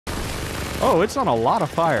Oh, it's on a lot of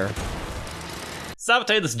fire.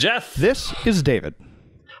 Sabotage, this is Jeff. This is David.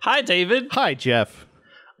 Hi, David. Hi, Jeff.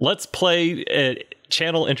 Let's play a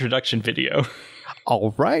channel introduction video.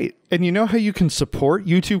 All right. And you know how you can support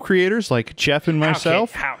YouTube creators like Jeff and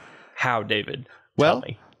myself? How, David? Well, Tell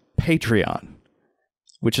me. Patreon,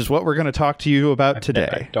 which is what we're going to talk to you about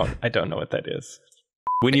today. I don't know what that is.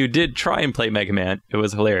 When you did try and play Mega Man, it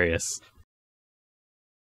was hilarious.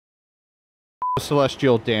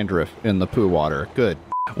 Celestial dandruff in the poo water. Good.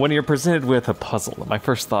 When you're presented with a puzzle, my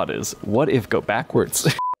first thought is, what if go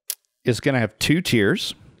backwards? Is going to have two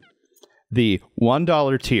tiers, the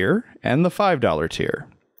 $1 tier and the $5 tier.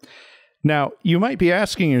 Now, you might be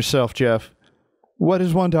asking yourself, Jeff, what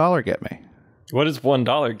does $1 get me? What does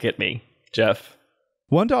 $1 get me, Jeff?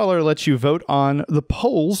 $1 lets you vote on the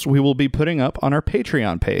polls we will be putting up on our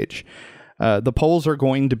Patreon page. The polls are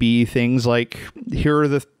going to be things like, here are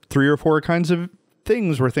the 3 or 4 kinds of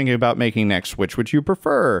things we're thinking about making next. Which would you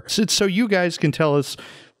prefer? So you guys can tell us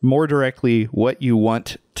more directly what you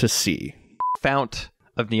want to see. Fount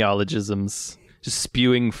of neologisms just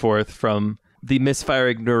spewing forth from the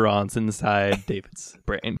misfiring neurons inside David's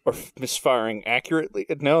brain. Or misfiring accurately?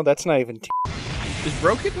 No, that's not even... Is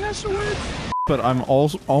brokenness a word? But I'm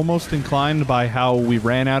almost inclined by how we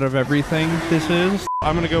ran out of everything this is.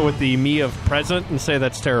 I'm going to go with the me of present and say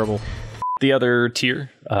that's terrible. The other tier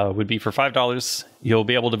would be for $5. You'll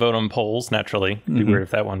be able to vote on polls, naturally. It'd be weird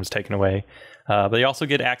if that one was taken away. But you also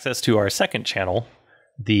get access to our second channel,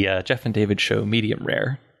 the Jeff and David Show Medium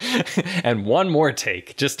Rare. And one more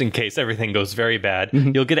take, just in case everything goes very bad.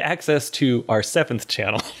 You'll get access to our 7th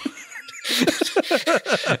channel.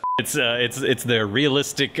 It's the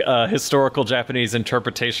realistic historical Japanese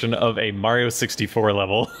interpretation of a Mario 64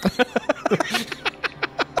 level.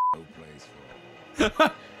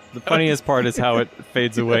 The funniest part is how it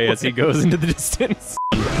fades away as he goes into the distance.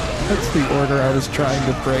 That's the order I was trying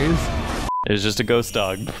to praise. It's just a ghost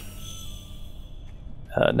dog.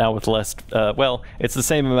 Now with less, well, it's the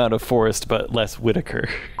same amount of forest, but less Whitaker.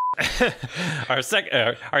 Our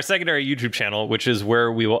secondary YouTube channel, which is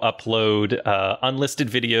where we will upload unlisted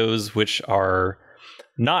videos, which are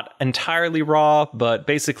not entirely raw, but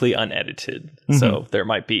basically unedited. So there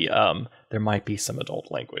might be some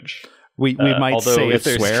adult language. We might say a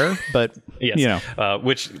swear, but yes, you know,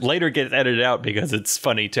 which later gets edited out because it's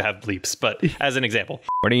funny to have bleeps. But as an example,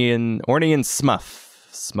 Orny and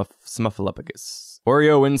Smuffaluppagus,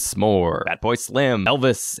 Oreo and S'more, Fat Boy Slim,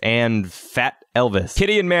 Elvis and Fat Elvis,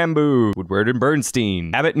 Kitty and Mambo, Woodward and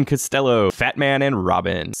Bernstein, Abbott and Costello, Fat Man and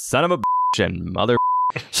Robin, Son of a bitch and Mother.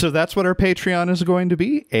 So that's what our Patreon is going to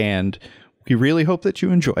be, and we really hope that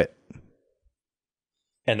you enjoy it.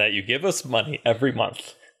 And that you give us money every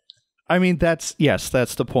month. I mean, that's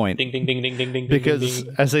the point. Ding, ding, ding, ding, ding, ding. Because, ding,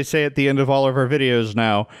 ding. as I say at the end of all of our videos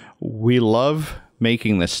now, we love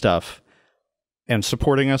making this stuff, and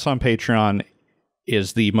supporting us on Patreon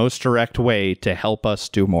is the most direct way to help us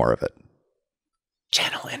do more of it.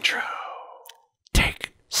 Channel intro.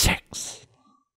 Take 6.